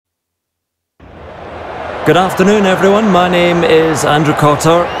Good afternoon everyone, my name is Andrew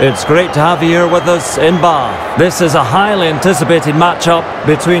Cotter. It's great to have you here with us in Bath. This is a highly anticipated matchup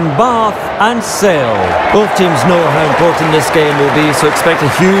between Bath and Sale. Both teams know how important this game will be, so expect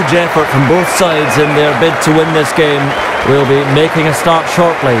a huge effort from both sides in their bid to win this game. We'll be making a start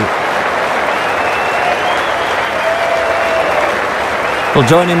shortly. Well,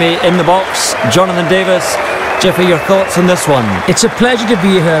 joining me in the box, Jonathan Davis. Jeffy, your thoughts on this one? It's a pleasure to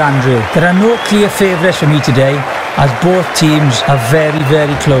be here, Andrew. There are no clear favourites for me today, as both teams are very,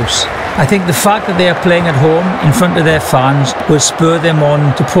 very close. I think the fact that they are playing at home in front of their fans will spur them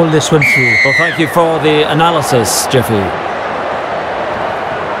on to pull this one through. Well, thank you for the analysis, Jeffy.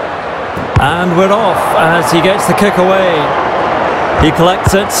 And we're off as he gets the kick away. He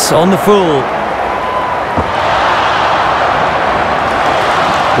collects it on the full.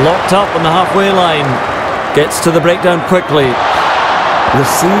 Locked up on the halfway line. Gets to the breakdown quickly.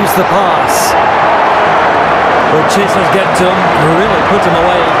 Receives the pass. The chasers get to him. Really put him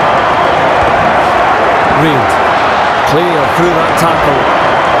away. Reed. Clear through that tackle.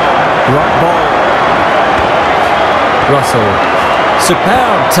 Rock ball. Russell.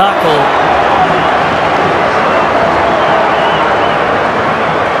 Superb tackle.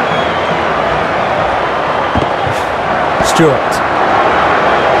 Stewart.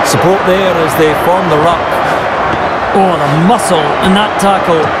 Support there as they form the ruck. Oh, the muscle in that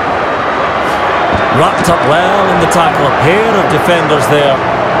tackle. Wrapped up well in the tackle. A pair of defenders there.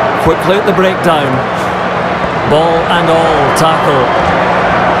 Quickly at the breakdown. Ball and all tackle.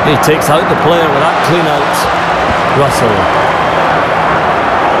 He takes out the player with that clean out. Russell.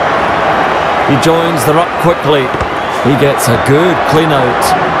 He joins the ruck quickly. He gets a good clean out.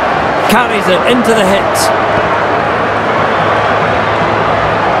 Carries it into the hit.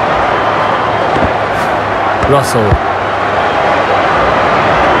 Russell.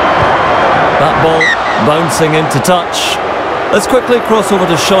 That ball bouncing into touch. Let's quickly cross over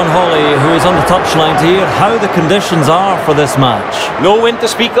to Sean Hawley, who is on the touchline, to hear how the conditions are for this match. No wind to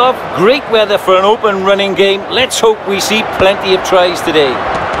speak of. Great weather for an open running game. Let's hope we see plenty of tries today.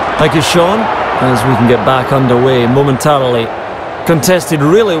 Thank you, Sean, as we can get back underway momentarily. Contested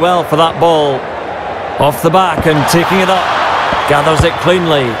really well for that ball. Off the back and taking it up. Gathers it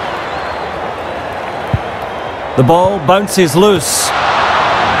cleanly. The ball bounces loose.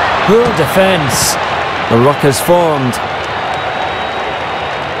 Poor defence. The ruck is formed.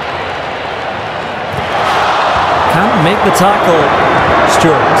 Can't make the tackle.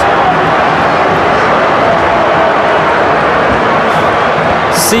 Stewart.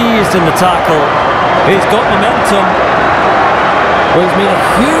 Seized in the tackle. He's got momentum. Well, he's made a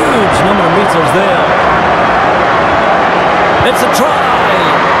huge number of metres there. It's a try.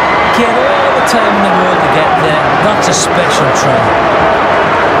 Get all the time in the world to get there. That's a special try.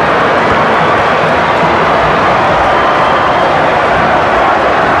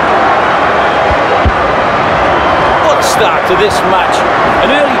 What start to this match.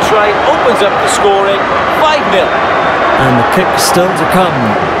 An early try opens up the scoring. 5-0. And the kick still to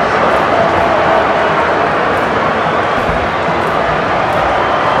come.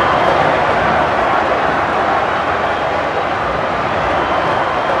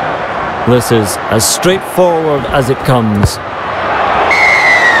 This is as straightforward as it comes.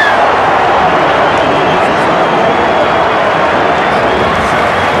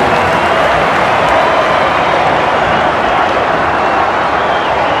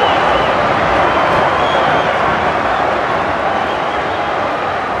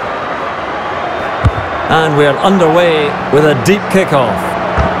 And we're underway with a deep kickoff,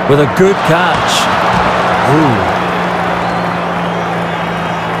 with a good catch. Ooh.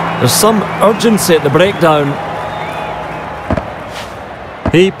 There's some urgency at the breakdown.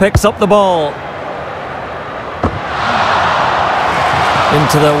 He picks up the ball.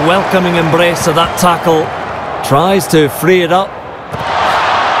 Into the welcoming embrace of that tackle. Tries to free it up.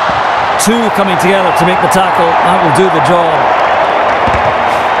 Two coming together to make the tackle. That will do the job.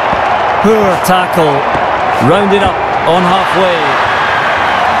 Poor tackle. Rounded up on halfway.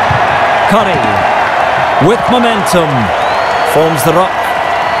 Curry. With momentum. Forms the ruck.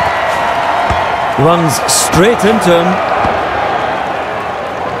 Runs straight into him.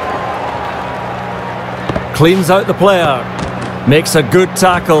 Cleans out the player. Makes a good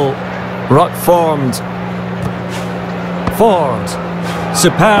tackle. Ruck formed. Ford.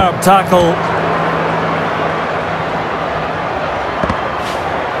 Superb tackle.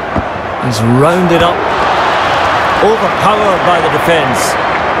 He's rounded up. Overpowered by the defence.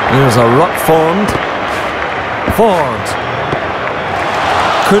 There's a ruck formed. Ford.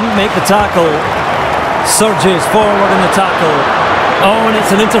 Couldn't make the tackle. Surges forward in the tackle. Oh, and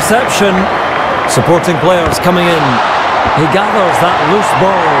it's an interception. Supporting players coming in. He gathers that loose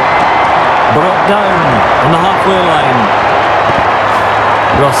ball. Brought down on the halfway line.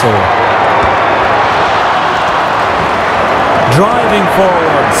 Russell. Driving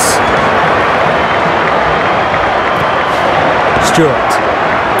forwards. Stewart.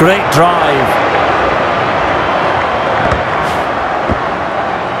 Great drive.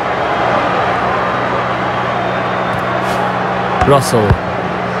 Russell.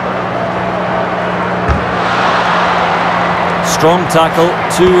 Strong tackle,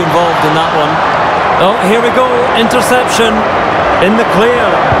 two involved in that one. Oh, here we go, interception in the clear,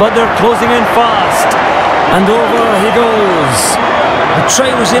 but they're closing in fast. And over he goes. The try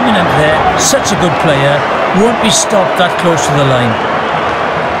was imminent there, such a good player, won't be stopped that close to the line.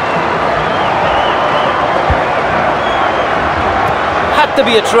 Had to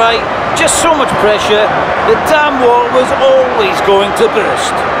be a try, just so much pressure, the damn wall was always going to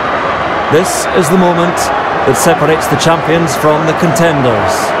burst. This is the moment that separates the champions from the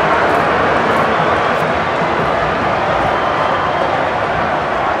contenders.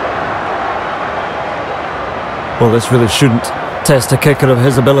 Well, this really shouldn't test a kicker of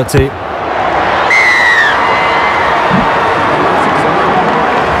his ability.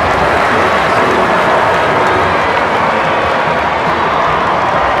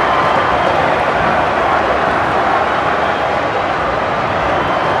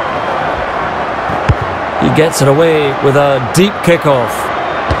 He gets it away with a deep kick-off.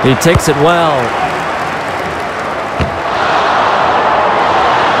 He takes it well.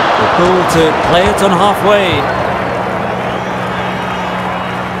 The pull to play it on halfway.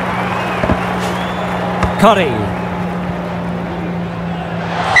 Curry.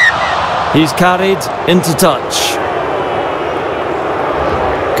 He's carried into touch.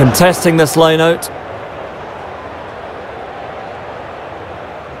 Contesting this line out.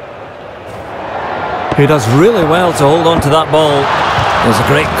 He does really well to hold on to that ball. There's a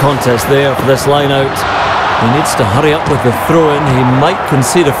great contest there for this line out. He needs to hurry up with the throw-in. He might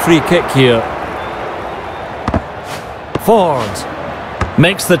concede a free kick here. Ford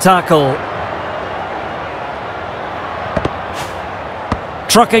makes the tackle.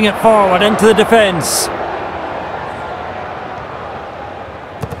 Trucking it forward into the defence.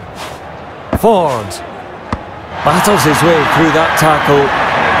 Ford battles his way through that tackle.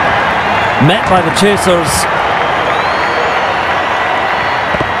 Met by the chasers.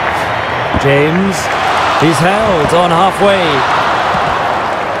 James. He's held on halfway.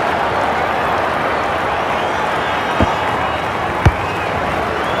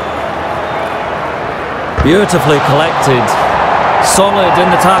 Beautifully collected. Solid in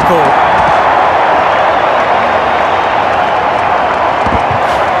the tackle.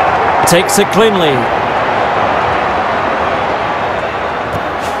 Takes it cleanly.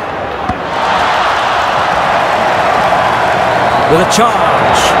 With a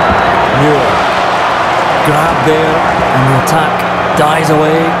charge. Muir. Grab there and the attack dies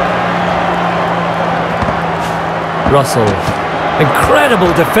away. Russell.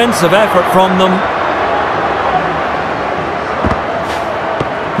 Incredible defensive effort from them.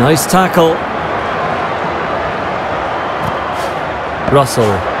 Nice tackle.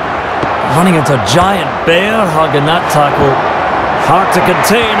 Russell. Running into a giant bear hug in that tackle. Hard to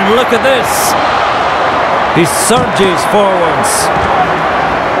contain, and look at this. He surges forwards.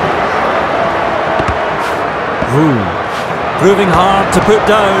 Ooh, proving hard to put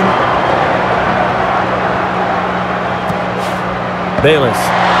down. Bayliss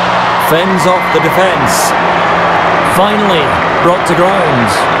fends off the defence. Finally brought to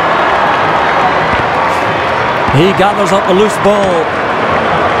ground. He gathers up the loose ball.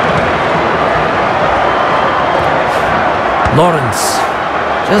 Lawrence,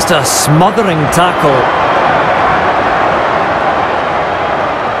 just a smothering tackle.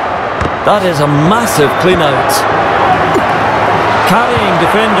 That is a massive clean-out. Carrying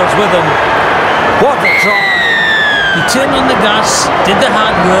defenders with him. What a try! He turned on the gas, did the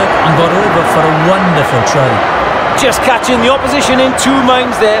hard work and got over for a wonderful try. Just catching the opposition in two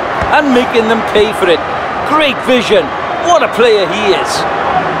minds there and making them pay for it. Great vision. What a player he is.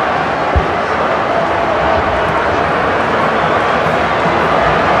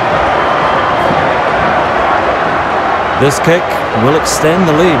 This kick will extend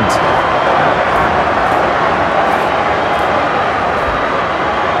the lead.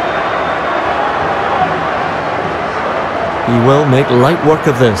 He will make light work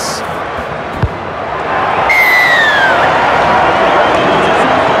of this.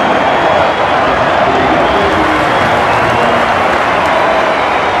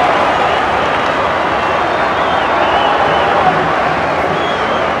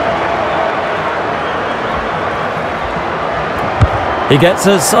 He gets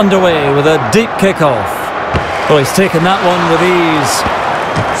us underway with a deep kick-off. Well, he's taken that one with ease.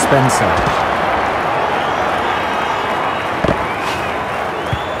 Spencer.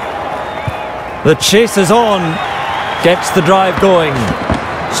 The chase is on. Gets the drive going.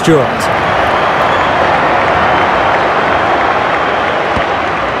 Stewart.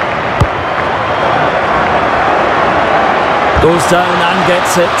 Goes down and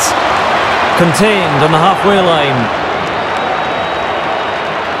gets it. Contained on the halfway line.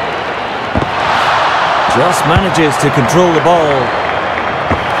 Just manages to control the ball.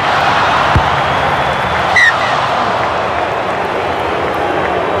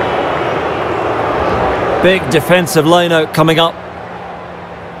 Big defensive line out coming up.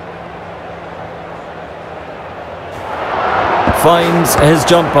 Finds his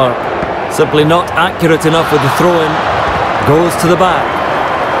jumper. Simply not accurate enough with the throw-in. Goes to the back.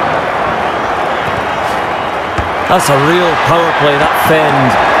 That's a real power play, that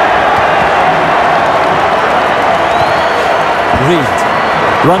fend. Reed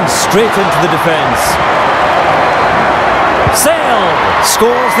runs straight into the defence. Sale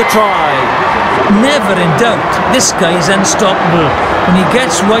scores the try. Never in doubt, this guy is unstoppable. When he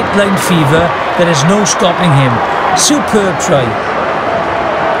gets white line fever, there is no stopping him. Superb try.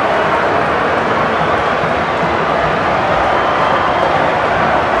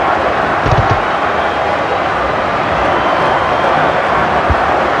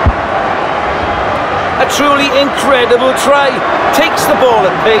 A truly incredible try. Takes the ball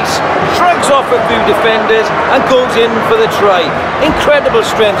at pace, shrugs off a few defenders and goes in for the try. Incredible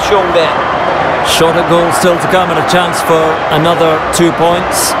strength shown there. Shot at goal still to come and a chance for another 2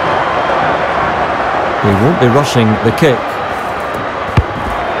 points. He won't be rushing the kick.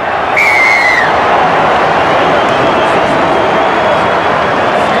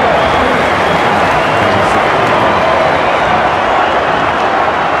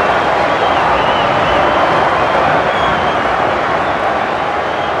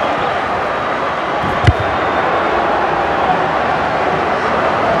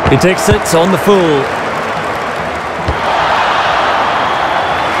 He takes it on the full.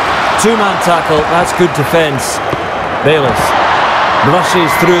 Two-man tackle, that's good defence. Bayliss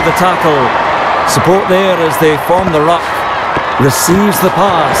brushes through the tackle. Support there as they form the ruck. Receives the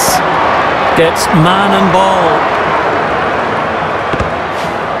pass. Gets man and ball.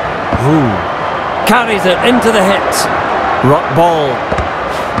 Ooh. Carries it into the hit. Ruck ball.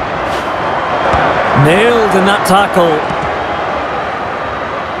 Nailed in that tackle.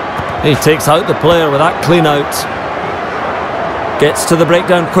 He takes out the player with that clean out. Gets to the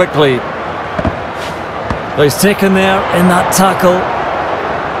breakdown quickly. He's taken there in that tackle.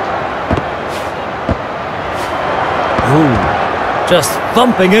 Ooh, just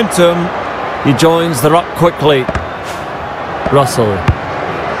thumping into him. He joins the ruck quickly. Russell.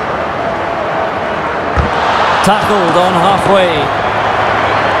 Tackled on halfway.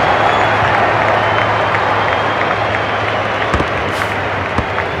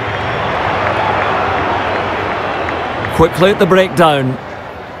 Quickly at the breakdown.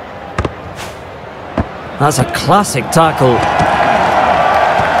 That's a classic tackle.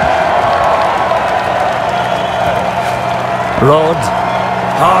 Rod.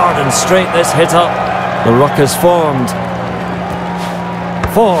 Hard and straight this hit up. The ruck is formed.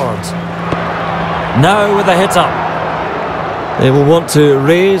 Ford. Now with the hit up. They will want to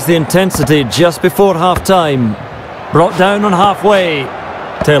raise the intensity just before half-time. Brought down on halfway.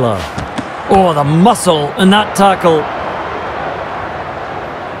 Taylor. Oh, the muscle in that tackle.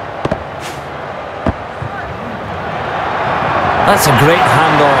 That's a great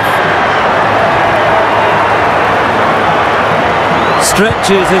handoff.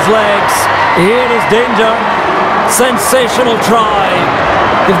 Stretches his legs. Here is danger. Sensational try.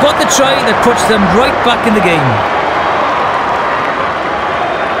 They've got the try that puts them right back in the game.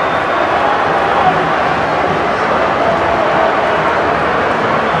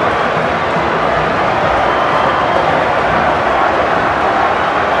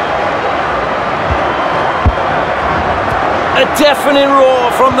 A deafening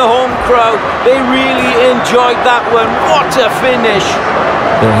roar from the home crowd. They really enjoyed that one. What a finish.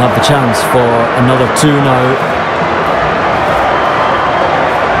 They'll have the chance for another 2 now.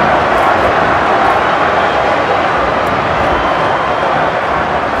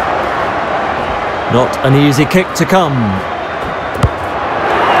 Not an easy kick to come.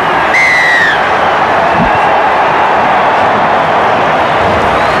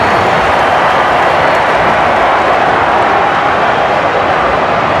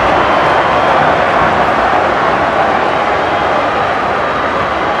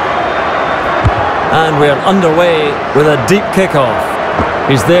 And we're underway with a deep kick-off.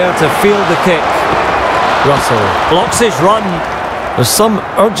 He's there to field the kick. Russell blocks his run. There's some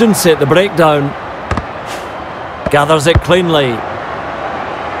urgency at the breakdown. Gathers it cleanly.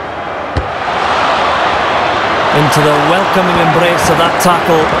 Into the welcoming embrace of that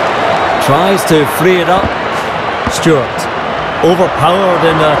tackle. Tries to free it up. Stewart overpowered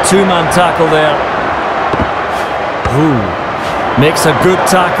in a two-man tackle there. Ooh. Makes a good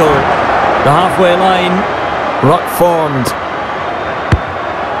tackle. The halfway line. Ruck formed.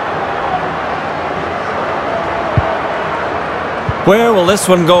 Where will this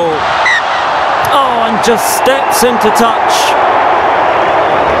one go? Oh, and just steps into touch.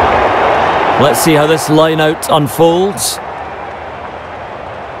 Let's see how this line out unfolds.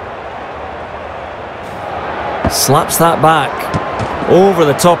 Slaps that back. Over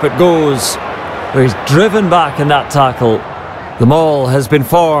the top it goes. He's driven back in that tackle. The maul has been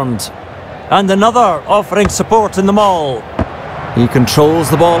formed. And another offering support in the maul. He controls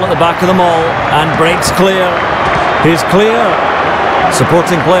the ball at the back of the maul and breaks clear. He's clear.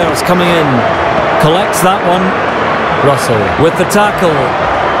 Supporting players coming in. Collects that one. Russell with the tackle.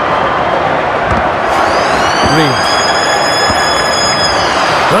 Reed.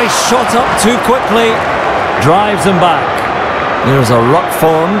 Oh, he's shot up too quickly. Drives him back. There's a ruck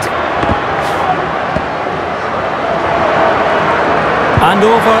formed. And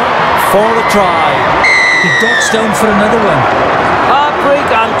over for the try. He dots down for another one. Heartbreak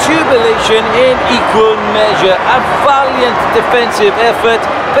and jubilation in equal measure. A valiant defensive effort,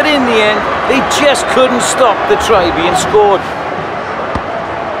 but in the end, they just couldn't stop the try being scored.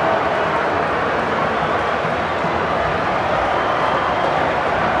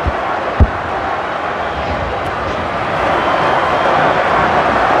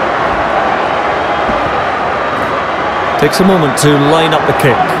 Takes a moment to line up the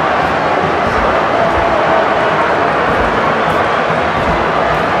kick.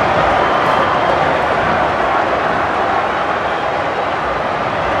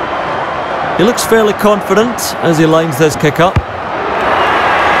 He looks fairly confident as he lines this kick up. The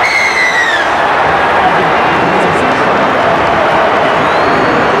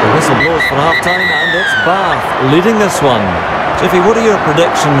whistle blows for half-time and it's Bath leading this one. Jiffy, what are your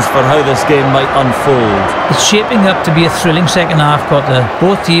predictions for how this game might unfold? It's shaping up to be a thrilling second half quarter.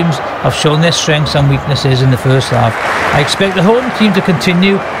 Both teams have shown their strengths and weaknesses in the first half. I expect the home team to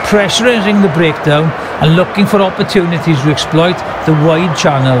continue pressurising the breakdown and looking for opportunities to exploit the wide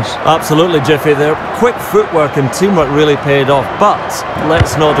channels. Absolutely, Jiffy. Their quick footwork and teamwork really paid off, but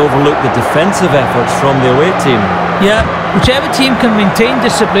let's not overlook the defensive efforts from the away team. Yeah, whichever team can maintain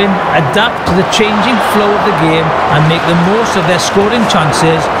discipline, adapt to the changing flow of the game and make the most of their scoring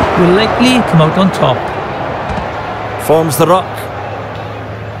chances will likely come out on top. Forms the ruck.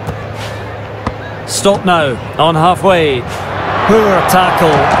 Stop now, on halfway. Poor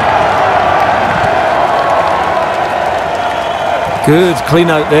tackle. Good clean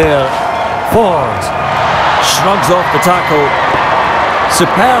out there. Ford shrugs off the tackle.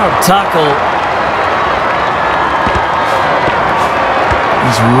 Superb tackle.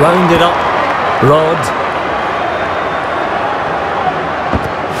 He's rounded up. Rod.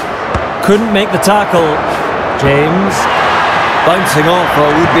 Couldn't make the tackle. James. Bouncing off a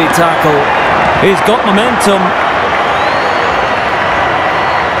would-be tackle. He's got momentum.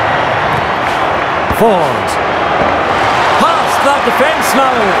 Ford. Past that defence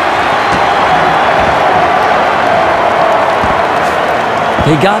now.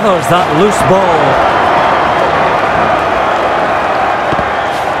 He gathers that loose ball.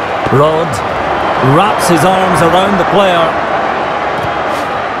 Rod wraps his arms around the player.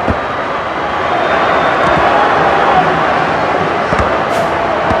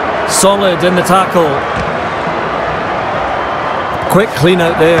 Solid in the tackle. Quick clean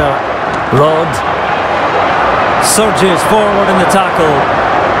out there. Rod surges forward in the tackle.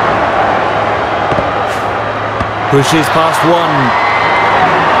 Pushes past one.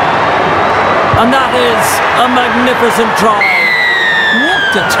 And that is a magnificent try.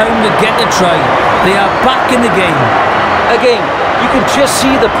 What a time to get the try. They are back in the game. Again, you can just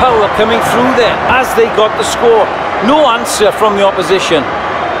see the power coming through there as they got the score. No answer from the opposition.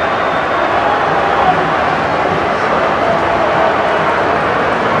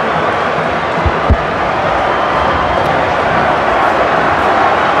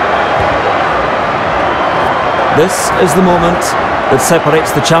 This is the moment that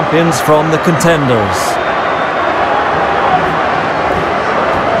separates the champions from the contenders.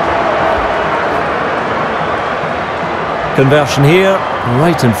 Conversion here,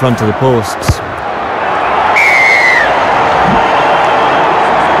 right in front of the posts.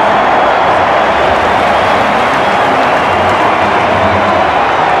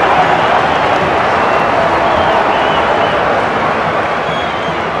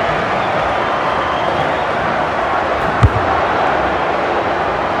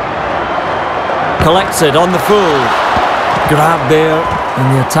 collects it on the full. Grab there,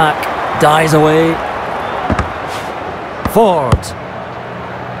 and the attack dies away. Ford.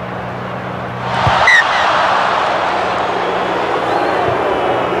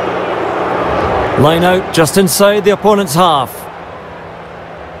 Line out just inside the opponent's half.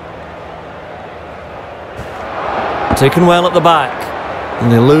 Taken well at the back.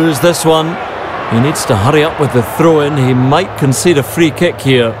 And they lose this one. He needs to hurry up with the throw-in. He might concede a free kick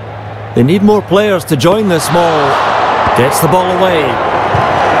here. They need more players to join this maul. Gets the ball away.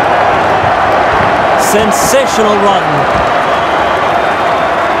 Sensational run.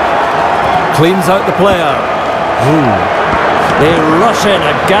 Cleans out the player. Ooh. They rush in,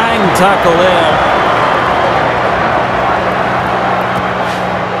 a gang tackle there.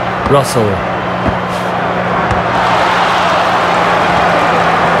 Russell.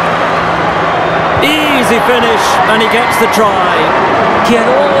 Easy finish, and he gets the try. He had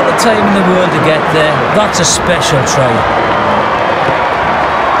all the time in the world to get there. That's a special try.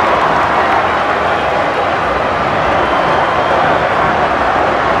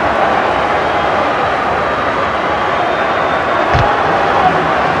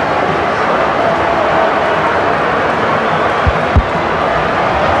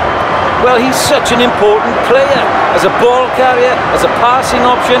 Well, he's such an important player. As a ball carrier, as a passing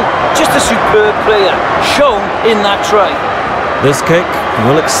option, just a superb player, shown in that try. This kick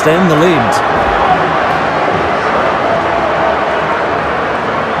will extend the lead.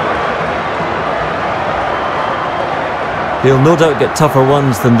 He'll no doubt get tougher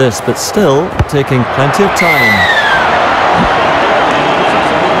ones than this, but still taking plenty of time.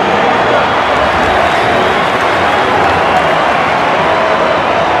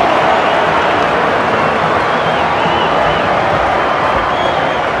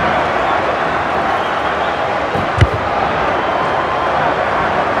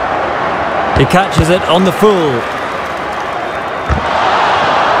 He catches it on the full.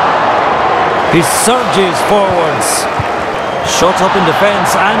 He surges forwards. Shot up in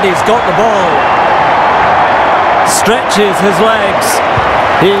defence, and he's got the ball. Stretches his legs.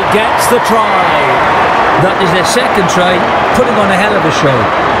 He gets the try. That is their second try, putting on a hell of a show.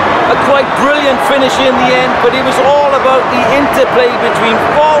 A quite brilliant finish in the end, but it was all about the interplay between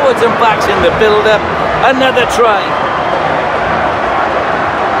forwards and backs in the build-up. Another try.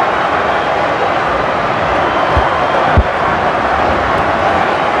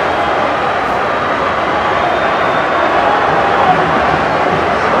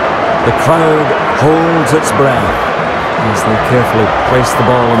 The crowd holds its breath as they carefully place the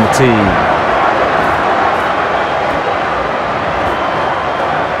ball on the tee.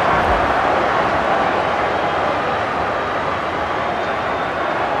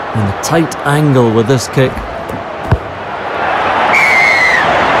 And a tight angle with this kick.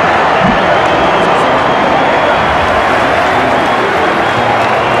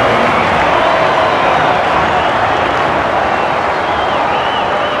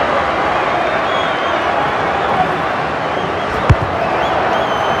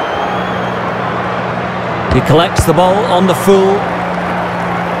 He collects the ball on the full.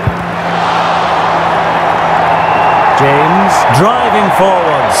 James driving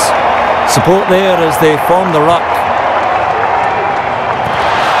forwards. Support there as they form the ruck.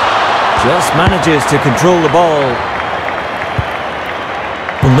 Just manages to control the ball.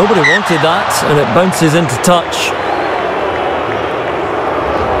 Well, nobody wanted that, and it bounces into touch.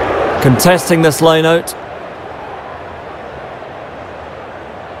 Contesting this line out.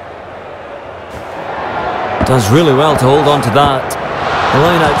 Does really well to hold on to that. The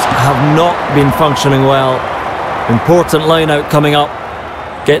lineouts have not been functioning well. Important lineout coming up.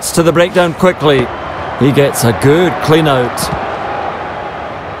 Gets to the breakdown quickly. He gets a good clean out.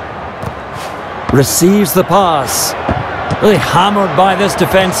 Receives the pass. Really hammered by this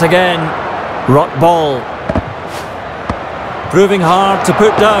defence again. Ruck ball. Proving hard to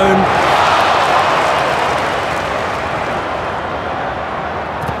put down.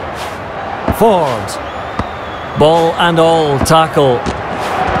 Ford. Ball and all tackle.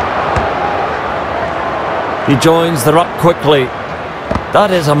 He joins the ruck quickly.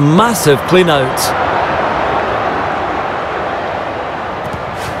 That is a massive clean out.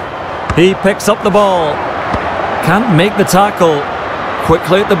 He picks up the ball. Can't make the tackle.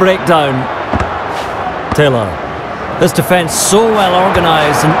 Quickly at the breakdown. Taylor. This defence so well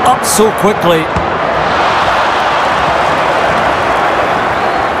organised and up so quickly.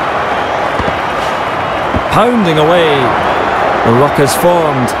 Pounding away. The ruck is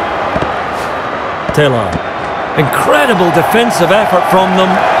formed. Taylor. Incredible defensive effort from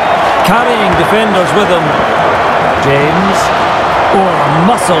them. Carrying defenders with him. James. Oh,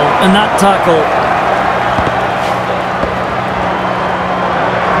 muscle in that tackle.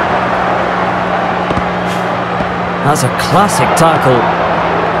 That's a classic tackle.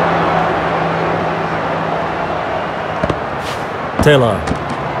 Taylor.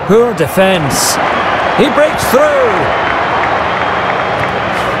 Poor defence. He breaks through.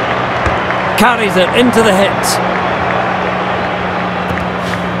 Carries it into the hit.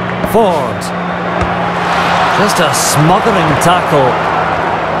 Ford. Just a smothering tackle.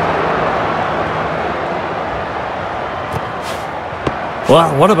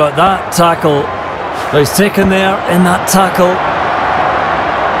 Well, what about that tackle? He's taken there in that tackle.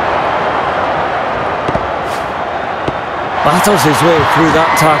 Battles his way through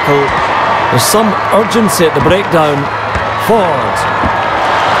that tackle. There's some urgency at the breakdown. Ford.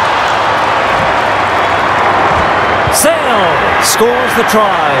 Sale scores the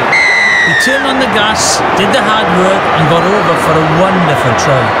try. He turned on the gas, did the hard work and got over for a wonderful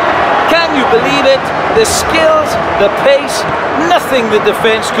try. Can you believe it? The skills, the pace, nothing the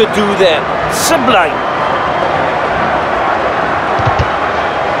defence could do there. Sublime.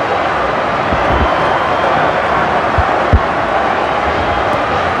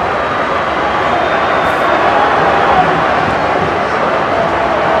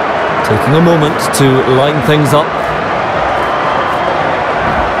 Taking a moment to line things up.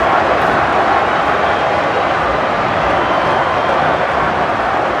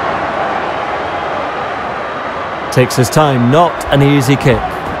 Takes his time, not an easy kick.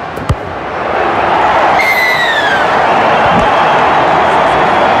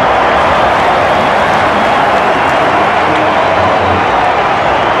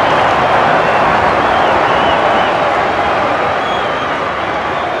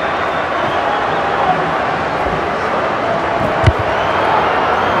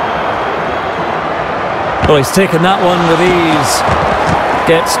 Well, he's taken that one with ease.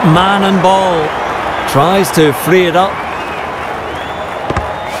 Gets man and ball. Tries to free it up.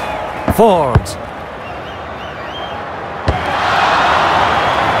 Ford.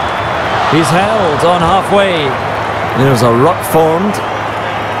 He's held on halfway. There's a ruck formed.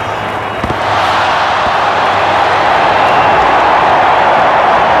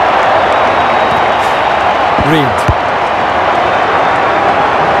 Reed.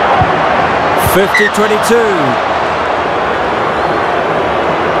 50-22.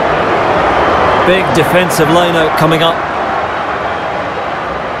 Big defensive line-out coming up.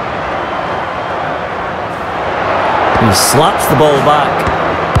 He slaps the ball back.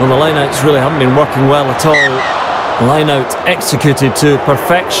 Well, the line-outs really haven't been working well at all. Line-out executed to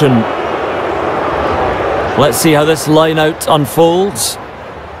perfection. Let's see how this line-out unfolds.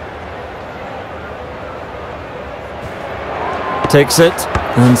 Takes it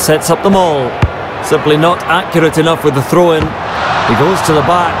and sets up the maul. Simply not accurate enough with the throw-in. He goes to the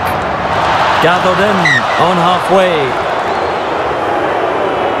back. Gathered in on halfway.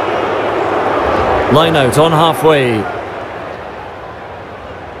 Line out on halfway.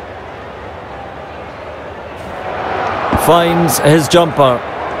 Finds his jumper.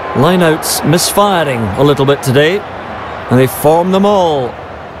 Line outs misfiring a little bit today. And they form the maul.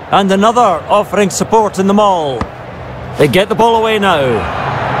 And another offering support in the maul. They get the ball away now.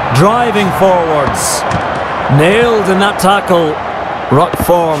 Driving forwards. Nailed in that tackle. Ruck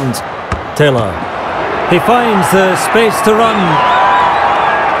formed. Taylor. He finds the space to run.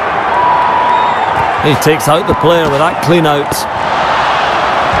 He takes out the player with that clean out.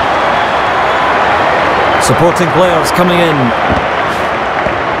 Supporting players coming in.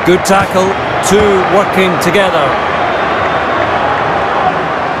 Good tackle. Two working together.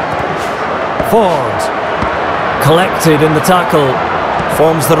 Ford. Collected in the tackle.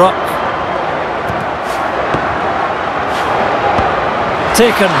 Forms the ruck.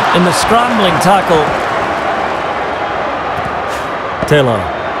 Taken in the scrambling tackle. Taylor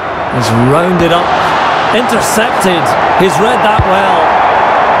is rounded up, intercepted. He's read that well.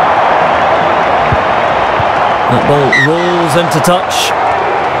 That ball rolls into touch.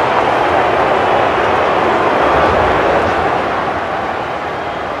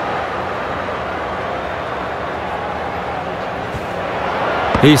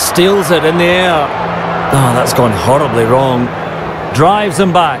 He steals it in the air. Oh, that's gone horribly wrong. Drives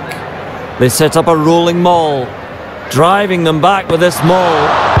them back. They set up a rolling maul. Driving them back with this maul.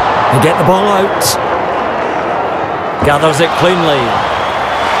 They get the ball out. Gathers it cleanly.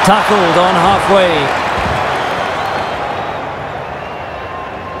 Tackled on halfway.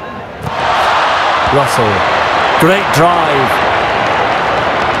 Russell. Great drive.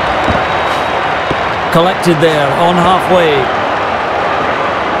 Collected there on halfway.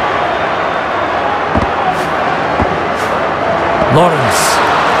 Lawrence.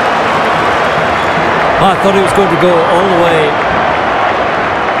 I thought he was going to go all the way.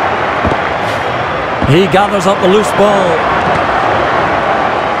 He gathers up the loose ball.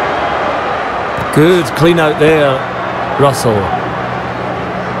 Good clean out there, Russell.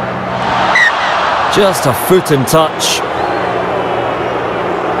 Just a foot in touch.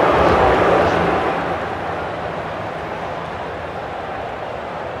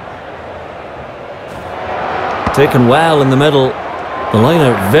 Taken well in the middle. The line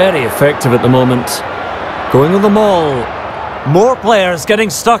out very effective at the moment. Going on the maul. More players getting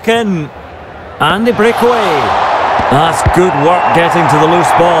stuck in. And they break away. That's good work getting to the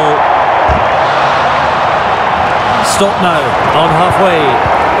loose ball. Stop now, on halfway.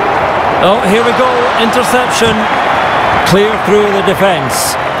 Oh, here we go, interception. Clear through the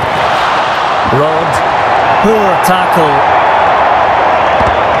defence. Rod, poor tackle.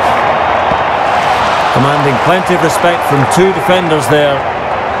 Commanding plenty of respect from two defenders there.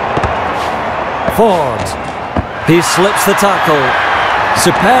 Ford. He slips the tackle.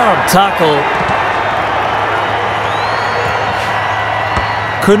 Superb tackle.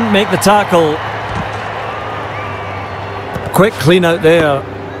 Couldn't make the tackle. Quick clean out there.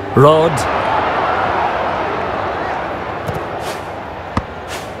 Rod.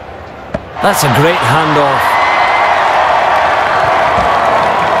 That's a great handoff.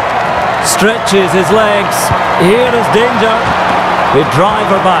 Stretches his legs. Here is danger. They drive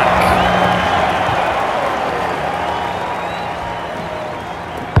her back.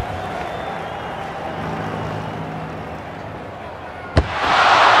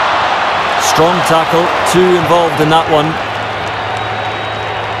 Strong tackle, two involved in that one.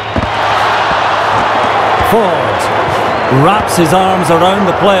 Ford wraps his arms around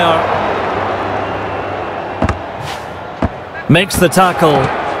the player. Makes the tackle.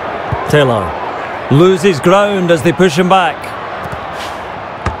 Taylor loses ground as they push him back.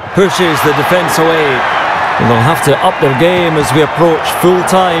 Pushes the defence away. And they'll have to up their game as we approach full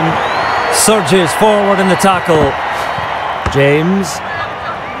time. Surges forward in the tackle. James.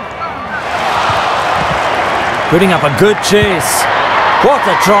 Putting up a good chase. What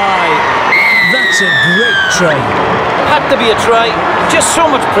a try. That's a great try. Had to be a try. Just so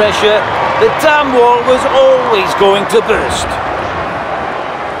much pressure. The damn wall was always going to burst.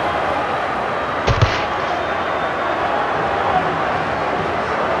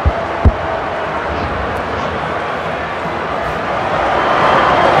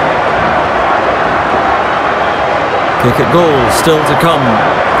 Kick at goal, still to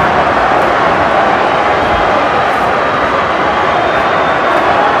come.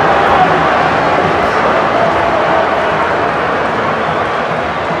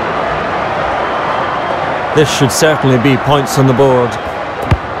 This should certainly be points on the board.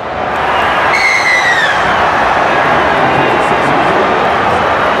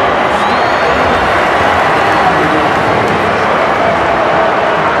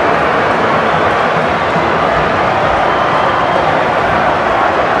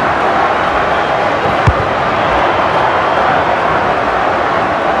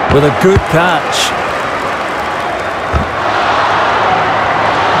 With a good catch.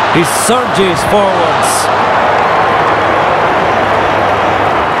 He surges forwards.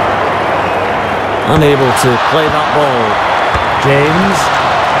 Unable to play that ball. James.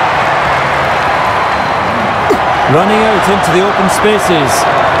 Running out into the open spaces.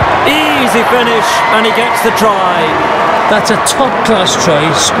 Easy finish, and he gets the try. That's a top-class try,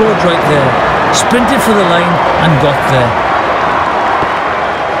 scored right there. Sprinted for the line and got there.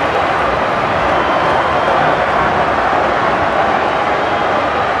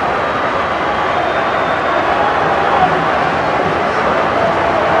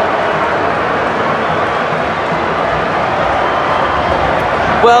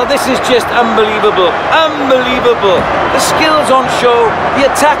 Well, this is just unbelievable. Unbelievable. The skills on show, the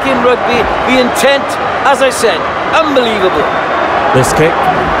attack in rugby, the intent, as I said, unbelievable. This kick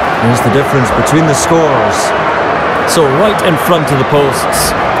is the difference between the scores. So right in front of the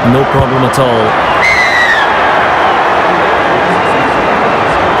posts, no problem at all.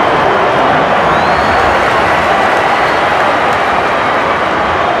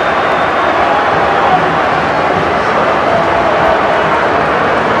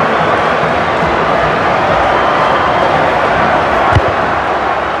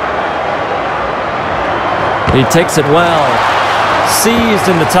 He takes it well. Seized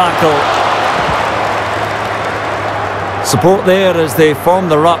in the tackle. Support there as they form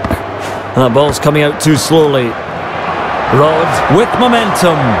the ruck. And that ball's coming out too slowly. Rod with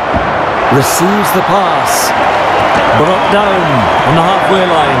momentum. Receives the pass. Brought down on the halfway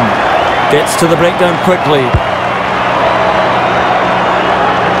line. Gets to the breakdown quickly.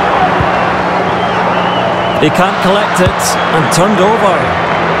 He can't collect it and turned over.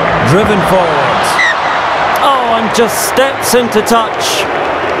 Driven forward. and just steps into touch.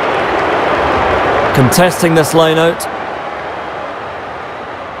 Contesting this line out.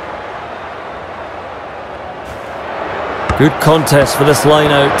 Good contest for this line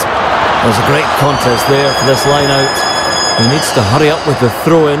out. There's a great contest there for this line out. He needs to hurry up with the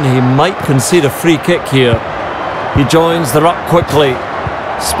throw-in. He might concede a free kick here. He joins the ruck quickly.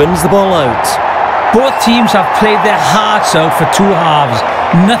 Spins the ball out. Both teams have played their hearts out for two halves.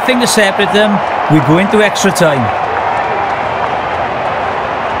 Nothing to separate them. We go into extra time.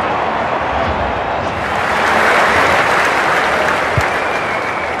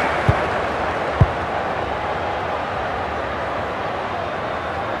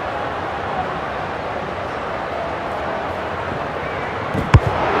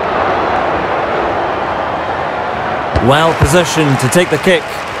 Well positioned to take the kick.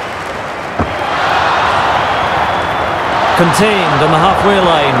 Contained on the halfway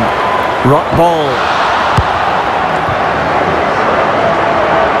line. Rock ball.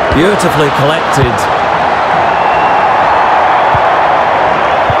 Beautifully collected.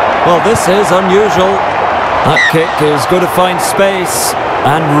 Well, this is unusual. That kick is going to find space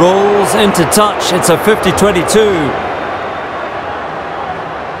and rolls into touch. It's a 50-22.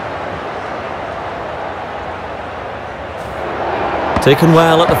 Taken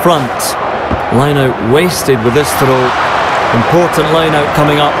well at the front. Line out wasted with this throw. Important line out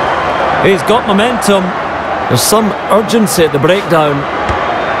coming up. He's got momentum. There's some urgency at the breakdown.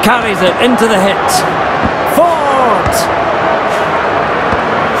 Carries it into the hit. Forward!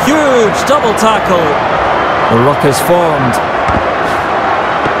 Huge double tackle. The ruck is formed.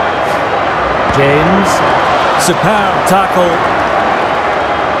 James. Superb tackle.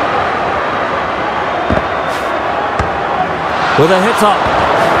 With a hit up.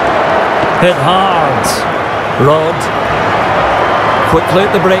 Hit hard. Rod. Quickly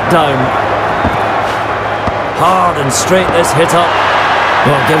at the breakdown. Hard and straight this hit up.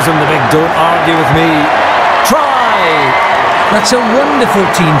 Well, gives him the big don't argue with me. Try! That's a wonderful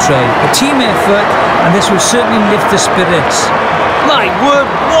team try. A team effort, and this will certainly lift the spirits. My word,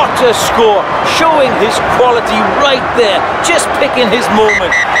 what a score! Showing his quality right there. Just picking his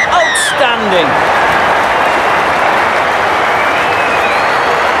moment. Outstanding.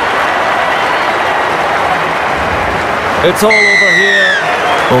 It's all over here.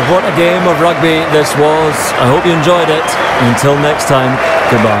 Well, what a game of rugby this was. I hope you enjoyed it. Until next time,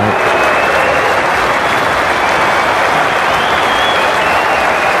 goodbye.